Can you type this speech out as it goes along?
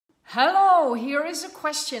Hello, here is a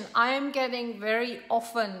question I am getting very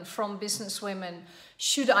often from business women.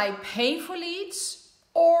 Should I pay for leads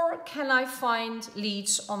or can I find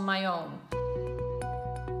leads on my own?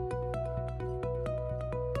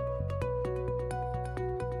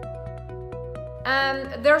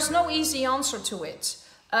 And there's no easy answer to it.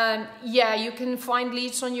 Yeah, you can find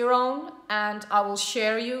leads on your own and I will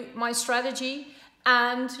share you my strategy.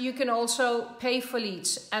 And you can also pay for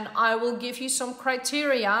leads and I will give you some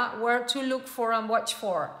criteria where to look for and watch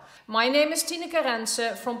for. My name is Tineke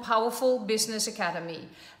Rensen from Powerful Business Academy.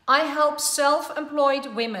 I help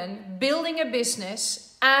self-employed women building a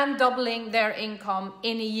business and doubling their income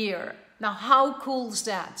in a year. Now, how cool is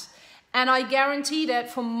that? And I guarantee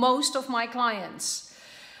that for most of my clients.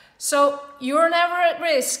 So you're never at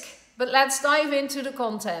risk, but let's dive into the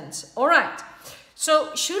content. All right.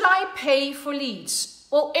 So should I pay for leads?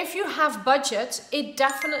 Well, if you have budget, it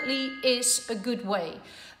definitely is a good way.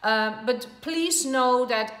 But please know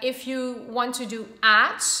that if you want to do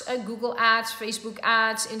ads, Google ads, Facebook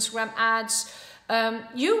ads, Instagram ads,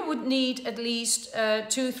 you would need at least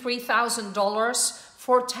 $2,000–3,000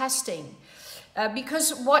 for testing.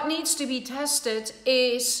 Because what needs to be tested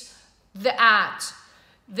is the ad.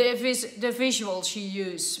 The visuals you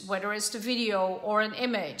use, whether it's the video or an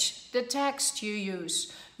image, the text you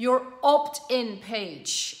use, your opt-in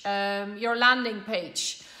page, your landing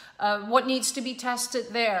page, what needs to be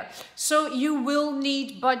tested there. So you will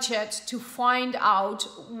need budget to find out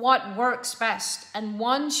what works best. And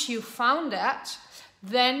once you found that,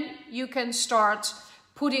 then you can start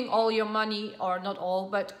putting all your money, or not all,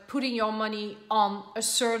 but putting your money on a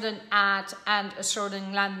certain ad and a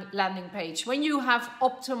certain landing page when you have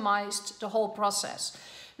optimized the whole process.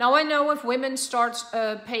 Now, I know if women start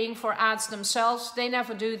paying for ads themselves, they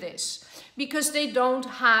never do this because they don't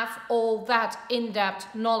have all that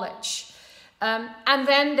in-depth knowledge. And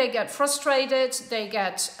then they get frustrated, they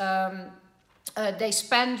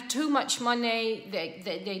spend too much money,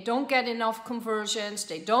 they don't get enough conversions,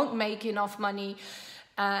 they don't make enough money.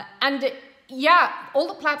 Yeah, all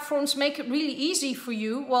the platforms make it really easy for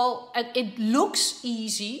you. Well, it looks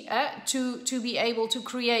easy to be able to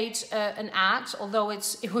create an ad, although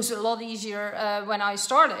it was a lot easier when I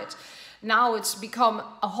started. Now it's become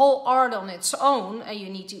a whole art on its own, and you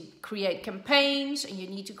need to create campaigns and you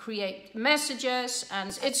need to create messages,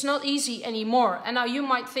 and it's not easy anymore. And now you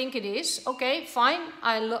might think it is. Okay, fine,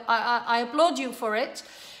 I applaud you for it.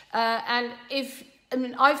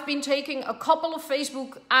 I've been taking a couple of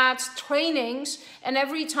Facebook ads trainings, and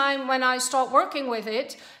every time when I start working with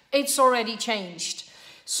it, it's already changed.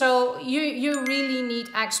 So you really need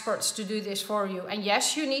experts to do this for you. And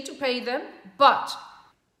yes, you need to pay them, but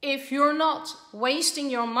if you're not wasting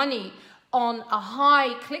your money on a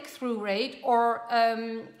high click-through rate or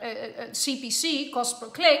CPC, cost per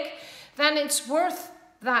click, then it's worth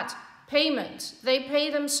that payment. They pay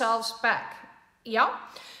themselves back. Yeah.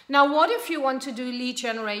 Now, what if you want to do lead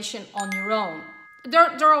generation on your own?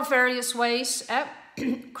 There are various ways.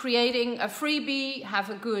 Creating a freebie, have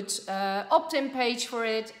a good opt-in page for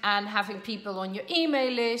it, and having people on your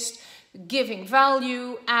email list, giving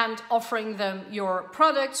value and offering them your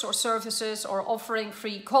products or services, or offering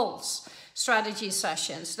free calls, strategy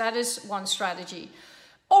sessions. That is one strategy.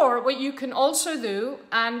 Or what you can also do,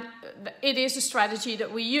 and it is a strategy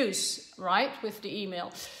that we use, right, with the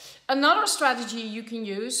email. Another strategy you can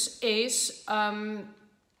use is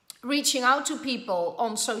reaching out to people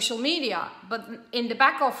on social media, but in the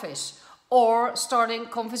back office, or starting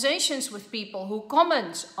conversations with people who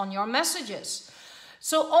comment on your messages.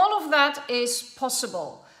 So all of that is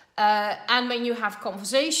possible. And when you have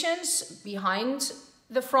conversations behind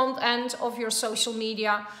the front end of your social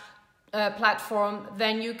media platform,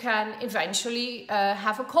 then you can eventually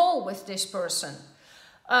have a call with this person.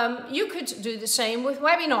 You could do the same with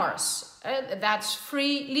webinars. That's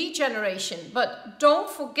free lead generation. But don't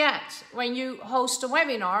forget, when you host a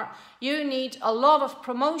webinar, you need a lot of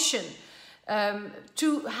promotion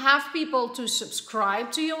to have people to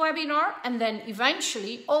subscribe to your webinar, and then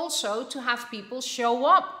eventually also to have people show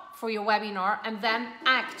up for your webinar and then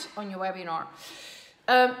act on your webinar.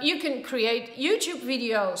 You can create YouTube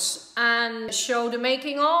videos and show the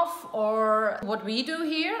making of, or what we do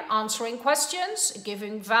here, answering questions,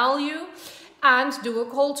 giving value, and do a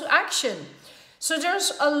call to action. So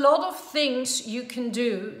there's a lot of things you can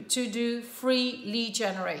do to do free lead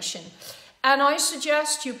generation. And I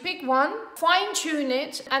suggest you pick one, fine-tune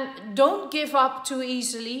it, and don't give up too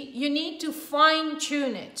easily. You need to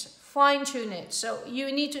fine-tune it. Fine-tune it. So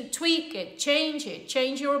you need to tweak it, change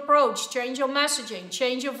your approach, change your messaging,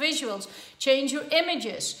 change your visuals, change your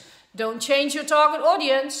images. Don't change your target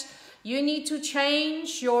audience. You need to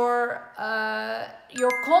change your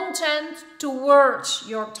content towards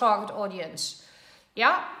your target audience.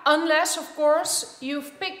 Yeah, unless of course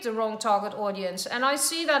you've picked the wrong target audience. And I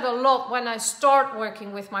see that a lot when I start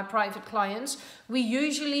working with my private clients. We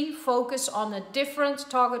usually focus on a different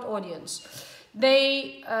target audience.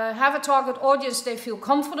 They have a target audience they feel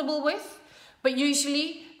comfortable with, but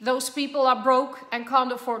usually those people are broke and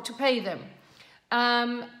can't afford to pay them.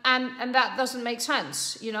 And that doesn't make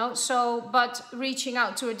sense, you know. So, but reaching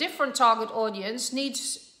out to a different target audience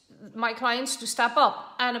needs my clients to step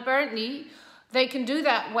up. And apparently they can do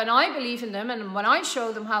that when I believe in them and when I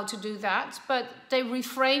show them how to do that, but they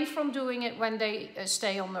refrain from doing it when they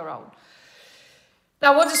stay on their own.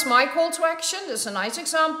 Now, what is my call to action? There's a nice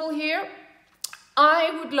example here.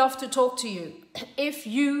 I would love to talk to you if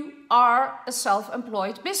you are a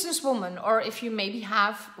self-employed businesswoman, or if you maybe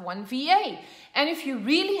have one VA. And if you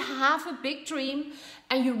really have a big dream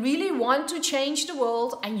and you really want to change the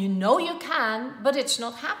world and you know you can, but it's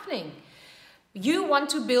not happening. You want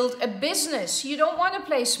to build a business. You don't want to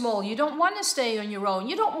play small. You don't want to stay on your own.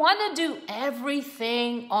 You don't want to do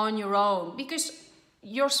everything on your own, because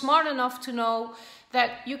you're smart enough to know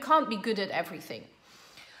that you can't be good at everything.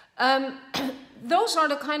 Those are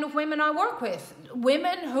the kind of women I work with.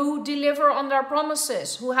 Women who deliver on their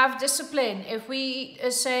promises, who have discipline. If we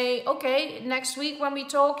say, okay, next week when we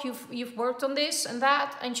talk, you've worked on this and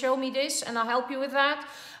that, and show me this, and I'll help you with that.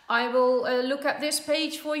 I will look at this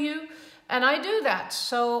page for you. And I do that.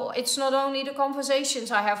 So it's not only the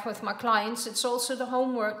conversations I have with my clients, it's also the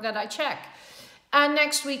homework that I check. And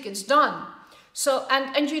next week it's done. So,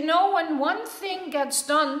 and you know, when one thing gets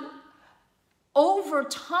done, over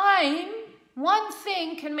time, one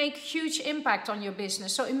thing can make huge impact on your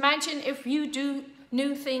business. So imagine if you do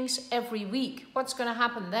new things every week. What's going to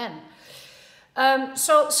happen then?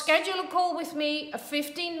 So schedule a call with me, a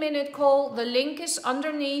 15-minute call. The link is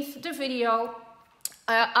underneath the video.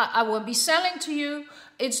 I will be selling to you.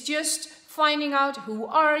 It's just finding out who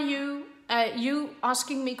are you, you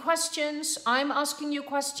asking me questions, I'm asking you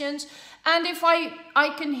questions. And if I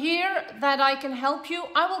can hear that I can help you,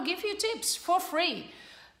 I will give you tips for free.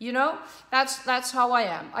 You know, that's how I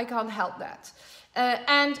am. I can't help that.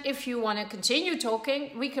 And if you want to continue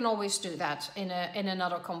talking, we can always do that in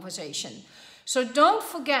another conversation. So don't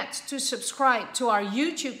forget to subscribe to our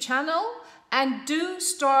YouTube channel. And do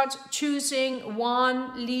start choosing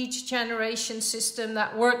one lead generation system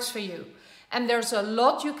that works for you. And there's a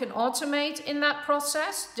lot you can automate in that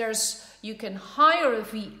process. You can hire a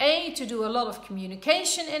VA to do a lot of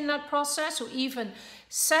communication in that process, who even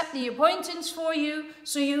set the appointments for you,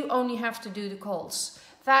 so you only have to do the calls.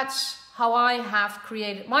 That's how I have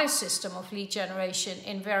created my system of lead generation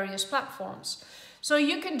in various platforms. So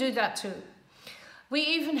you can do that too. We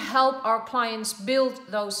even help our clients build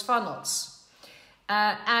those funnels.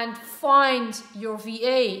 And find your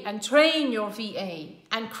VA and train your VA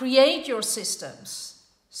and create your systems.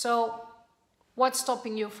 So what's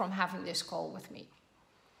stopping you from having this call with me?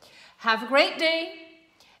 Have a great day,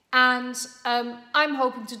 and I'm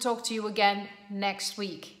hoping to talk to you again next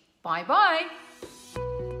week. Bye-bye.